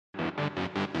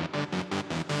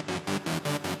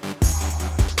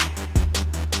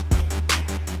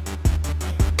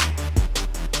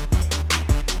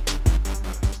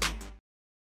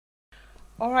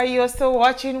All right, you're still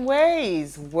watching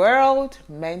Ways, World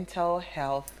Mental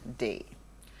Health Day.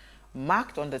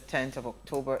 Marked on the 10th of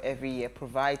October every year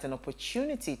provides an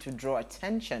opportunity to draw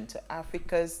attention to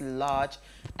Africa's large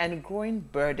and growing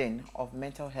burden of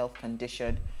mental health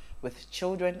condition, with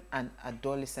children and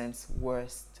adolescents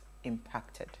worst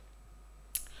impacted.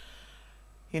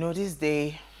 You know, this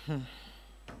day,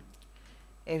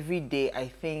 every day, I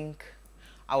think,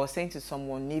 I was saying to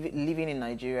someone, living in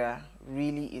Nigeria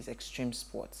really is extreme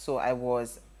sport. So I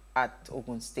was at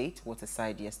Ogun State,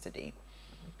 Waterside, yesterday,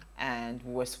 and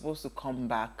we were supposed to come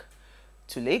back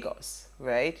to Lagos,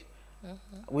 right?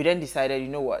 We then decided, you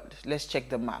know what, let's check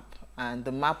the map. And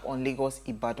the map on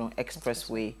Lagos-Ibadan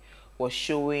Expressway was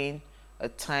showing a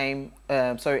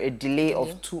a delay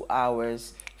of 2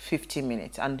 hours, 50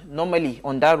 minutes. And normally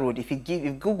on that road, if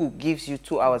Google gives you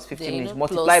 2 hours, 50 minutes,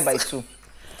 multiply by 2.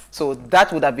 So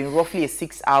that would have been roughly a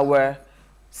 6-hour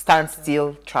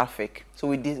standstill traffic. So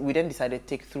we then decided to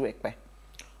take through Ekpe.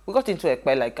 We got into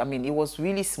Ekpe, like, I mean, it was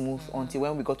really smooth until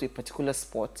when we got to a particular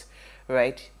spot,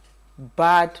 right?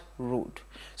 Bad road.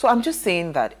 So I'm just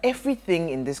saying that everything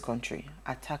in this country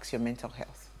attacks your mental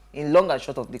health, in long and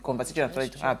short of the conversation I'm trying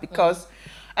to have. Because,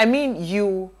 I mean,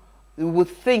 you would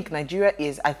think Nigeria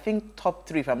is, I think, top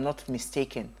 3, if I'm not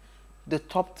mistaken, the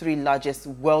top 3 largest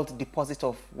world deposit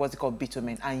of what's it called,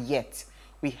 bitumen, and yet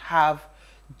we have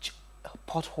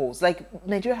potholes. Like,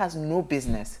 Nigeria has no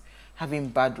business having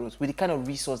bad roads with the kind of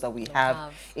resource that we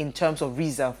have in terms of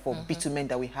reserve for bitumen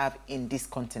that we have in this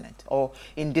continent or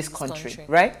in this country,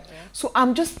 right? Yeah. So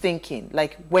I'm just thinking,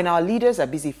 like, when our leaders are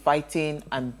busy fighting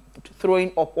and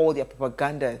throwing up all their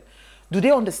propaganda, do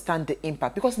they understand the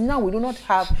impact? Because now we do not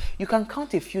have, you can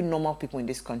count a few normal people in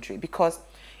this country, because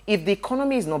if the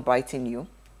economy is not biting you,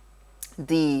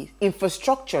 the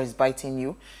infrastructure is biting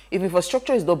you. If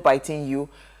infrastructure is not biting you,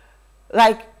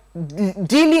 like,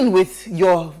 dealing with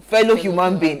your fellow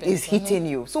human being is hitting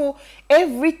you. So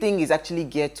everything is actually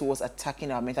geared towards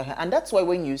attacking our mental health. And that's why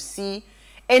when you see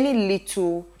any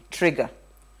little trigger,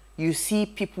 you see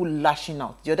people lashing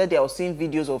out. The other day I was seeing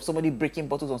videos of somebody breaking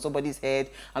bottles on somebody's head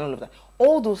and all of that.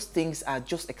 All those things are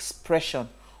just expression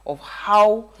of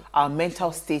how our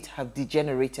mental state have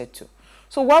degenerated to.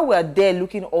 So while we're there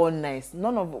looking all nice,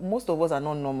 most of us are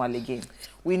not normal again.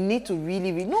 We need to we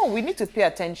need to pay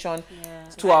attention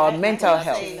to our mental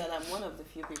health. I that I'm one of the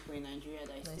few people in Nigeria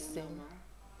that is still normal.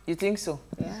 You think so?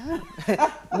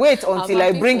 Yeah. Wait until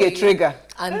I bring a trigger.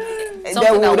 And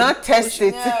they will not test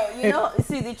it. No, you know,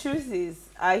 see, the truth is,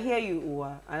 I hear you,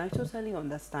 Uwa, and I totally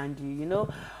understand you. You know,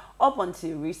 up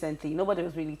until recently, nobody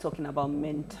was really talking about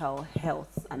mental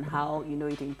health and how, you know,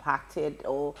 it impacted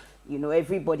or, you know,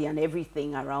 everybody and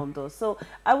everything around us. So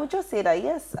I would just say that,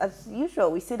 yes, as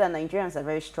usual, we say that Nigerians are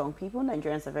very strong people.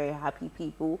 Nigerians are very happy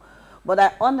people. But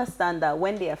I understand that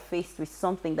when they are faced with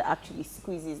something that actually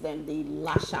squeezes them, they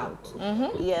lash out.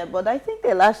 Yeah, but I think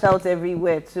they lash out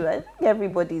everywhere too. I think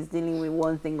everybody is dealing with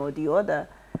one thing or the other.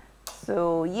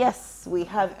 So yes, we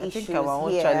have issues here. I think our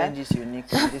own challenge is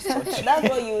unique in this country. That's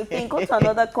what you think. Go to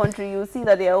another country, you see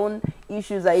that their own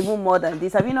issues are even more than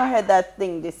this. Have you not heard that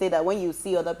thing? They say that when you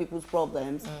see other people's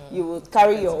problems, you will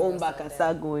carry your own back and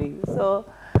start going. So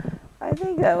I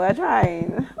think we're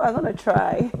trying. We're going to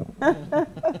try.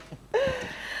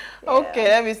 Okay,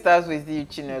 let me start with you,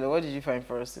 Chinelo. What did you find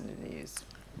for us in the news?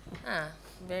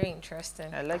 Very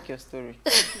interesting. I like your story.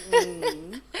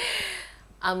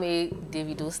 I'm a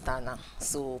Davido star now,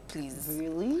 so please.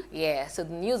 Really? Yeah, so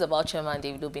the news about Chioma and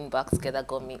Davido being back together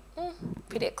got me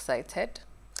pretty excited.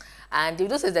 And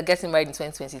Davido says they're getting married in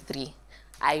 2023.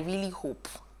 I really hope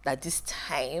that this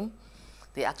time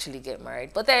they actually get married.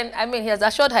 But then, I mean, he has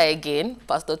assured her again.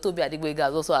 Pastor Toby Adigwega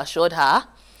has also assured her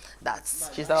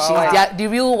that she's the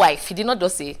real wife. He did not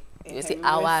just say, he say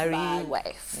our real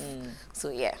wife. So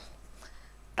yeah,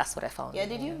 that's what I found. Yeah,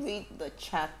 did you read the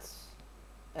chat?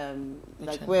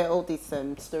 Like where all these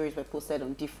stories were posted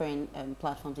on different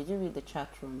platforms. Did you read the chat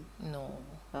room? No.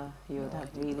 You would have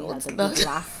really had a good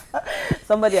laugh.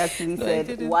 Somebody actually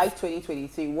said, why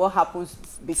 2023? What happens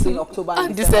between October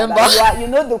and December? You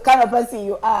know the kind of person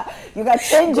you are. You can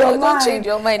change your mind. Don't change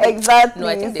your mind. Exactly. No,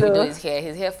 I think Davido is here.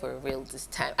 He's here for real this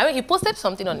time. I mean, he posted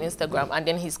something on Instagram and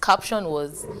then his caption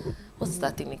was, what's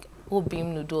that thing? Like, oh,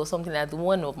 beam nudo or something like the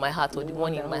one of my heart or the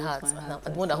one in my heart.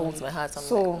 The one that holds my heart. I'm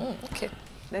so, like, okay.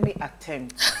 Let me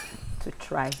attempt to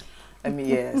try. Let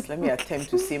me attempt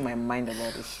to say my mind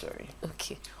about this story.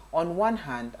 Okay. On one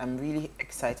hand, I'm really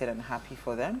excited and happy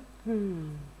for them.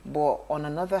 But on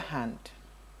another hand,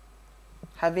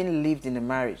 having lived in a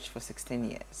marriage for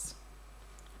 16 years,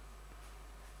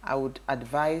 I would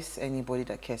advise anybody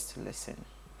that cares to listen,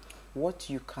 what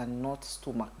you cannot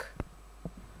stomach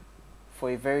for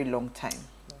a very long time,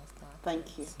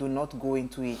 Thank you. do not go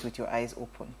into it with your eyes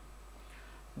open.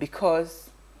 Because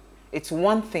it's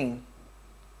one thing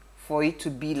for it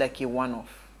to be like a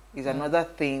one-off. It's another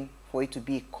thing for it to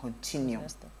be a continuum.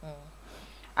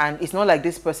 And it's not like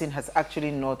this person has actually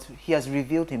not, he has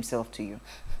revealed himself to you.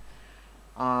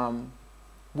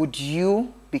 Would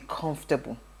you be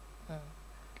comfortable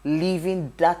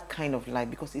living that kind of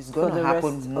life? Because it's going to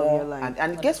happen more.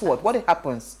 And guess what? What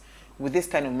happens with this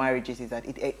kind of marriages is that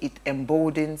it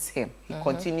emboldens him. He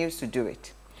continues to do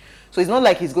it. So it's not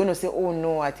like he's going to say, oh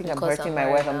no, I think because I'm hurting my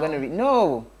wife, I'm going to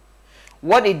no.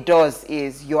 What it does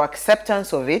is your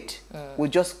acceptance of it will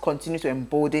just continue to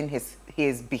embolden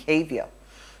his behavior.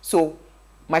 So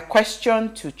my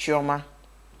question to Chioma,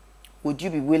 would you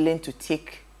be willing to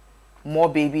take more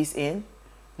babies in,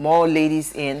 more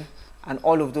ladies in, and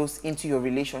all of those into your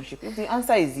relationship? If the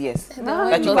answer is yes, no,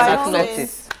 that you can accept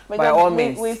it, by all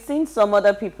means. We've seen some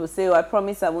other people say, oh, I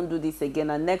promise I won't do this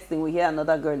again, and next thing we hear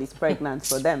another girl is pregnant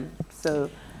for them. So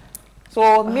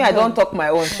me, I don't talk my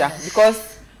own share,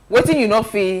 because what you not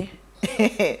feel,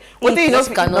 what you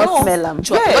not cannot smell them.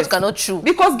 Yes. Cannot chew.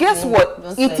 Because guess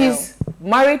what? It is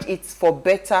marriage. It's for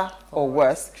better or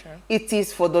worse. True. It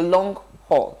is for the long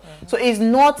haul. So it's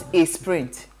not a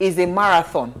sprint. It's a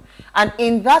marathon. And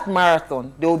in that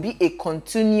marathon, there will be a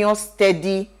continuous,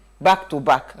 steady,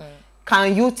 back-to-back.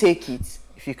 Can you take it?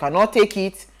 If you cannot take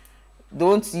it,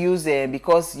 don't use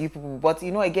because you people. But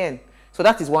you know, again, so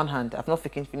that is one hand. I've not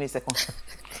finished second.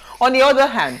 On the other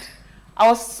hand, I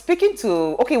was speaking to,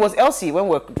 okay, it was Elsie when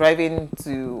we were driving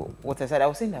to what I said. I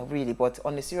was saying that really, but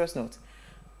on a serious note,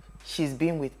 she's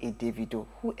been with a Davido.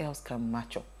 Who else can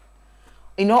match up?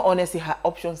 In all honesty, her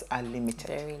options are limited.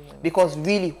 Very limited. Because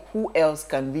really, who else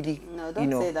can really, no,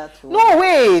 don't say that. No,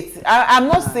 wait. I'm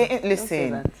not saying,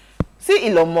 listen. See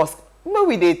Elon Musk.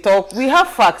 Maybe they talk. We have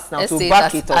facts now to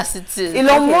back it up.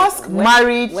 Elon Musk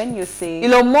married. When you say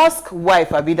Elon Musk's wife,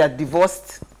 that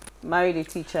divorced. Married a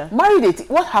teacher.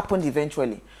 What happened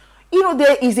eventually? You know,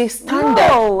 there is a standard.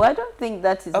 No, I don't think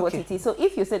that is what it is. So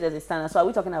if you say there's a standard, so are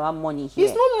we talking about money here?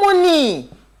 It's not money.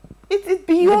 It's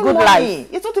beyond good money.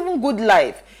 Life. It's not even good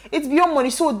life. It's beyond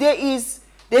money. So there's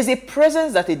a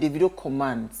presence that a Davido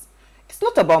commands. It's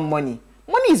not about money.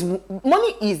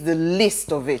 Money is the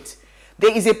least of it.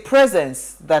 There is a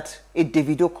presence that a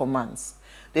Davido commands.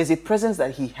 There's a presence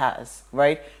that he has,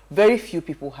 right? Very few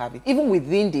people have it, even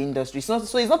within the industry. So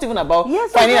it's not even about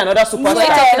finding another superstar. We're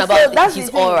talking about his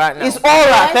aura now. His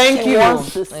aura, thank you. He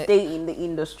wants to stay in the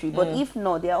industry, but if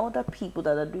not, there are other people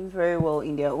that are doing very well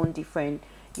in their own different,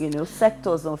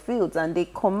 sectors or fields, and they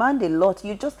command a lot.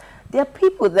 There are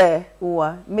people there who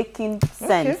are making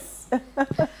sense.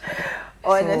 Okay.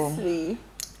 Honestly.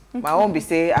 My own be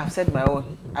say, I've said my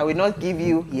own. I will not give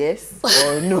you yes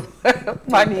or no.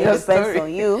 Money, your story. Depends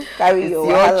on you. Carry it's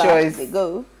your choice. They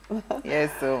go.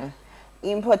 Yes, so.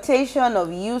 Importation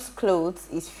of used clothes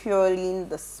is fueling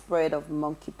the spread of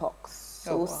monkeypox.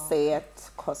 So said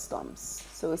customs.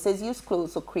 So it says used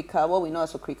clothes, Okrika. What we know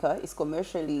as Okrika is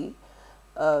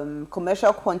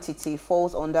commercial quantity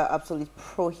falls under absolute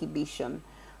prohibition.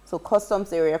 So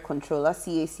Customs Area Controller,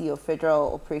 CAC of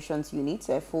Federal Operations Unit,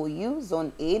 FOU,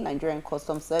 Zone A, Nigerian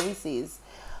Customs Services,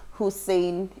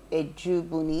 Hussein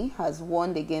Ejubuni, has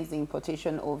warned against the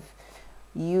importation of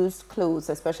used clothes,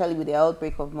 especially with the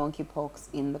outbreak of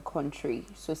monkeypox in the country.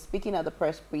 So speaking at the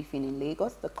press briefing in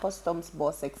Lagos, the customs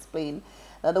boss explained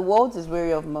that the world is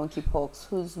wary of monkeypox,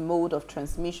 whose mode of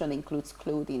transmission includes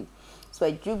clothing. So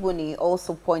Ejubuni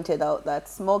also pointed out that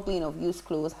smuggling of used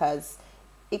clothes has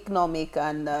economic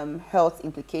and health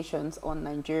implications on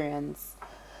Nigerians.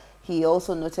 He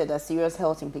also noted that serious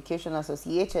health implications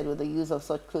associated with the use of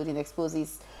such clothing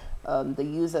exposes the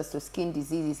users to skin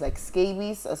diseases like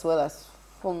scabies, as well as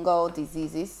fungal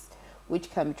diseases,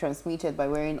 which can be transmitted by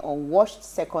wearing unwashed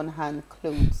second-hand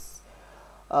clothes.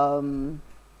 The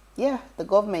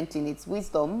government, in its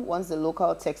wisdom, wants the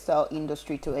local textile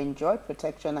industry to enjoy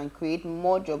protection and create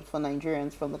more jobs for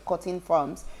Nigerians, from the cotton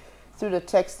farms through the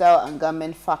textile and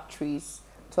garment factories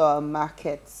to our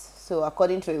markets. So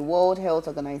according to a World Health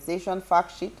Organization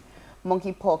fact sheet,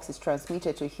 monkeypox is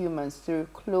transmitted to humans through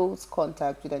close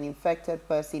contact with an infected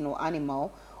person or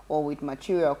animal, or with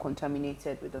material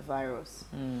contaminated with the virus.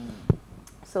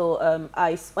 So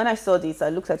when I saw this, I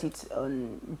looked at it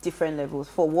on different levels.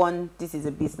 For one, this is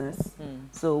a business.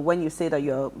 So when you say that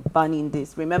you're banning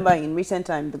this, remember in recent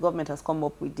time, the government has come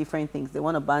up with different things. They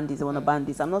want to ban this, they want to ban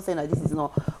this. I'm not saying that this is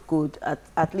not good.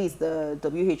 At least the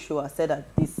WHO has said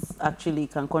that this actually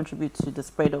can contribute to the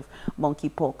spread of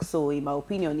monkeypox. So in my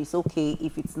opinion, it's okay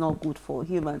if it's not good for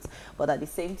humans. But at the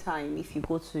same time, if you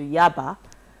go to Yaba,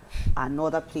 and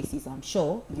other places, I'm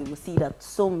sure, you will see that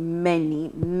so many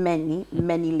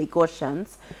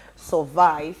Lagosians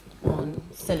survive on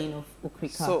selling of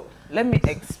okrika. So let me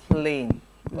explain,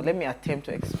 or let me attempt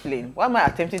to explain. Why am I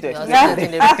attempting to explain?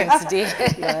 Everything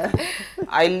today. Yeah.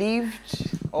 I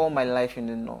lived all my life in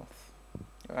the north,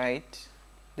 right?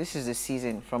 This is the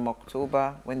season from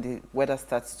October when the weather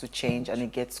starts to change and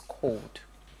it gets cold.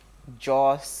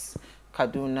 Jos,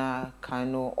 Kaduna,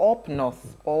 Kano, up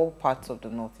north, all parts of the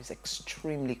north is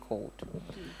extremely cold.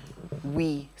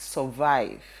 We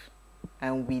survive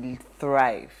and we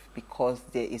thrive because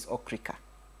there is okrika.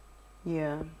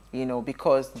 Yeah. You know,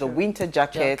 because the winter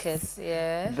jackets,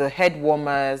 yeah. the head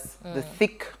warmers, the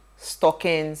thick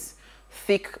stockings,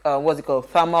 thick what's it called,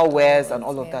 thermal wears and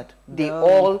all of that, they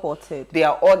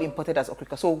are all imported as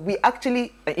okrika. So we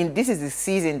actually, this is the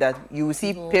season that you will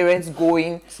see parents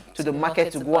going to the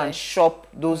market to go and shop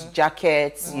those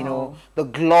jackets, you know, the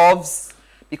gloves,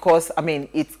 because I mean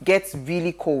it gets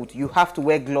really cold. You have to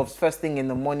wear gloves first thing in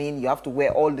the morning. You have to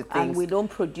wear all the things. And we don't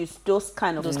produce those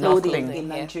kind of clothing in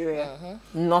Nigeria.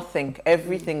 Nothing.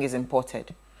 Everything is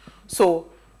imported. So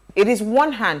it is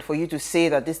one hand for you to say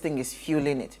that this thing is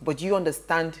fueling it, but you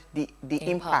understand the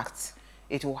impact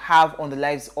it will have on the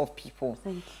lives of people.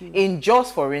 Thank you. In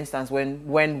Jos, for instance,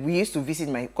 when we used to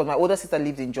visit because my older sister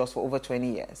lived in Jos for over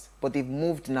 20 years, but they've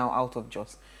moved now out of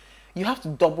Jos. You have to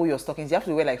double your stockings. You have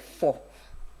to wear like 4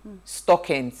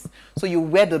 stockings. So you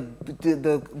wear the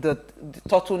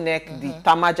turtleneck, the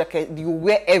tama jacket, you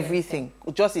wear everything.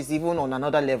 Jos is even on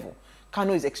another level.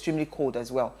 Kano is extremely cold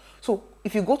as well. So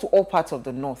if you go to all parts of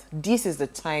the north, this is the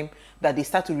time that they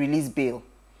start to release bale.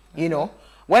 You know,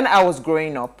 when I was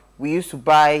growing up, we used to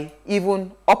buy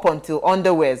even up until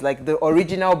underwears, like the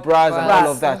original bras and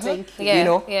all of that. You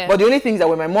know, but the only thing is that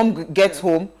when my mom gets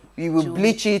home, we will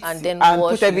bleach it and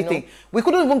put everything. You know? We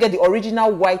couldn't even get the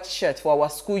original white shirt for our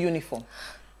school uniform.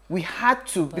 We had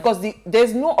to, because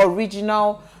there's no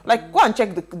original, like go and check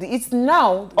it's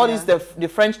now all this the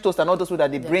French toast and all those food that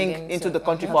they bring into the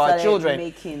country for our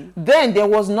children. Then there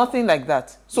was nothing like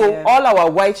that. So all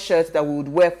our white shirts that we would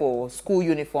wear for school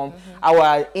uniform,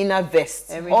 our inner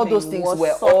vests, all those things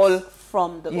were all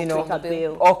from the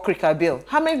okrika bill.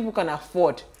 How many people can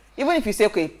afford? Even if you say,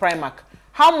 okay, Primark,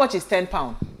 how much is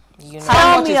 £10? You know.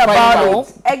 Tell me about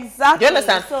it. Exactly. Do you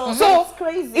understand? So it's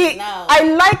crazy now. I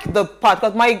like the part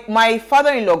because my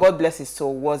father-in-law, God bless his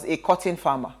soul, was a cotton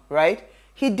farmer, right?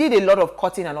 He did a lot of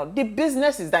cotton and all. The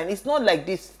business is dying. It's not like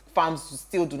these farms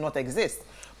still do not exist,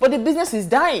 but the business is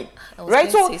dying,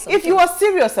 right? So if you are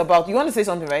serious about, you want to say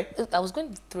something, right? I was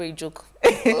going to throw a joke.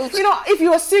 You know, if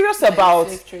you are serious about,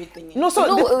 you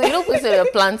know, we say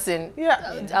we're planting.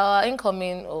 Our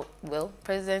incoming,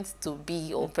 president to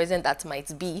be or president that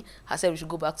might be has said we should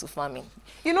go back to farming.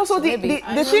 You know, so the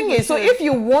thing is, so if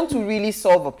you want to really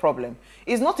solve a problem,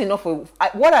 it's not enough.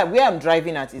 Where I'm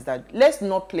driving at is that let's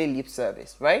not play lip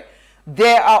service, right?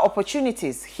 There are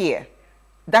opportunities here.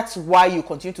 That's why you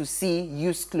continue to see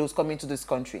used clothes coming to this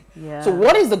country. So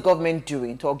what is the government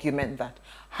doing to augment that?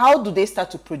 How do they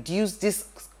start to produce this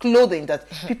clothing that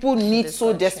people need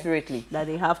so desperately that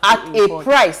they have to at a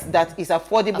price that is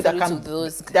affordable,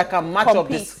 that can match up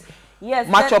this? Yes,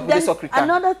 match up with this okrika.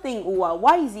 Another thing, Uwa,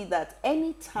 why is it that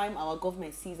anytime our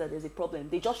government sees that there's a problem,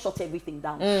 they just shut everything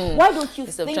down? Why don't you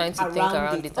think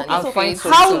around it? And find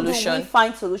how do we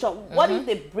find solution? What if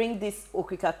they bring this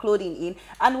okrika clothing in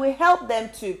and we help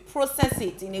them to process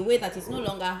it in a way that is no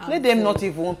longer harmful? Let them not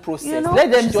even process. You know?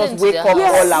 Let them just wake up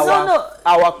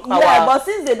our but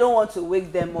since they don't want to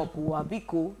wake them up, Uwa,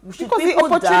 because the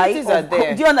opportunities are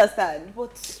there. Do you understand?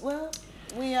 But well,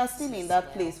 we are still in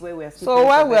that place where we are still. So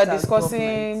while we are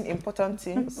discussing important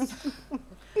things,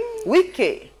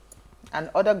 Wike and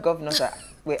other governors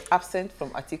were absent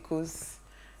from Atiku's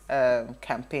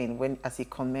campaign as he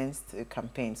commenced the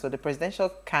campaign. So the presidential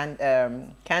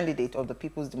candidate of the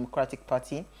People's Democratic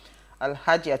Party,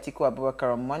 Alhaji Atiku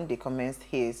Abubakar, on Monday commenced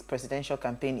his presidential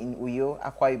campaign in Uyo,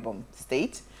 Akwa Ibom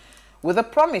State, with a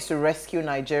promise to rescue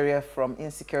Nigeria from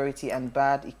insecurity and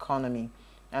bad economy,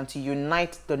 and to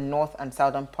unite the north and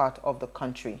southern part of the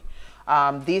country.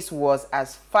 This was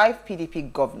as 5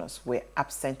 PDP governors were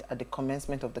absent at the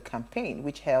commencement of the campaign,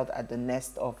 which held at the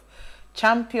nest of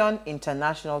Champion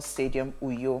International Stadium,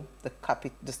 Uyo,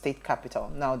 the state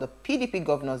capital. Now, the PDP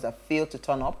governors that failed to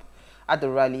turn up at the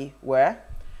rally were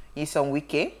Nyesom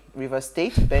Wike, Rivers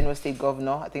State, Benue State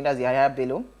Governor, I think that's Yahya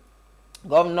Bello,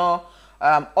 Governor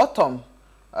Autumn,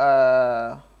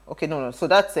 okay, no. So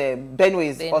that's Benue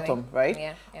is Autumn,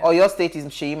 right? Oyo State is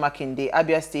Sheyi Makinde,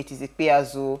 Abia State is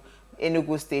Ikpeazu,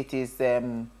 Enugu State is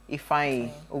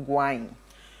Ifeanyi Ugwuanyi.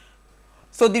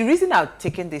 So the reason I've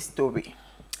taken this story,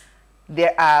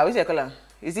 there are, what's your color?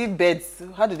 Is it birds?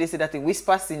 How do they say that thing?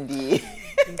 Whispers in the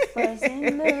Whispers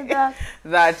in the dark.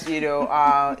 that, you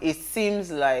know, it seems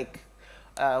like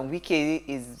Wike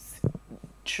is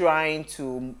trying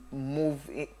to move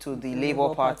it to the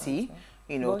Labour Party,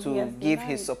 you know, to give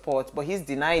his support, but he's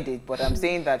denied it. But I'm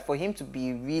saying that for him to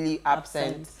be really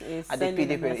absent at the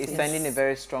PDP is sending a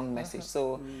very strong message.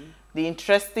 So the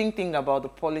interesting thing about the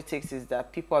politics is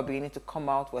that people are beginning to come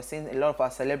out. We're seeing a lot of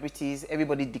our celebrities,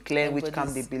 everybody declaring which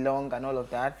camp they belong and all of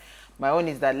that. My own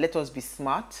is that let us be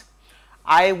smart.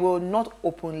 I will not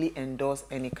openly endorse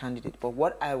any candidate, but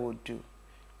what I will do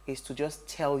is to just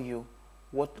tell you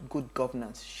what good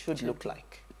governance should look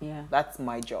like. Yeah. That's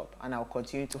my job, and I'll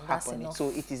continue to happen it.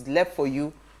 So it is left for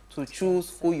you to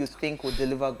choose who you think will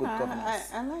deliver good governance.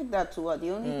 I like that too. The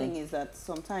only thing is that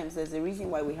sometimes there's a reason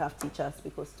why we have teachers,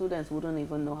 because students wouldn't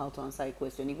even know how to answer a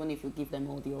question, even if you give them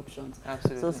all the options.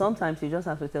 Absolutely. So sometimes you just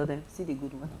have to tell them, see the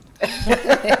good one.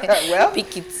 Well,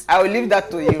 Pick it. I will leave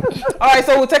that to you. All right,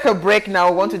 so we'll take a break now.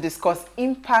 We want to discuss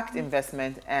impact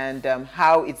investment and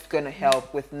how it's going to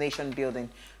help with nation building.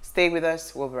 Stay with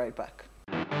us. We'll be right back.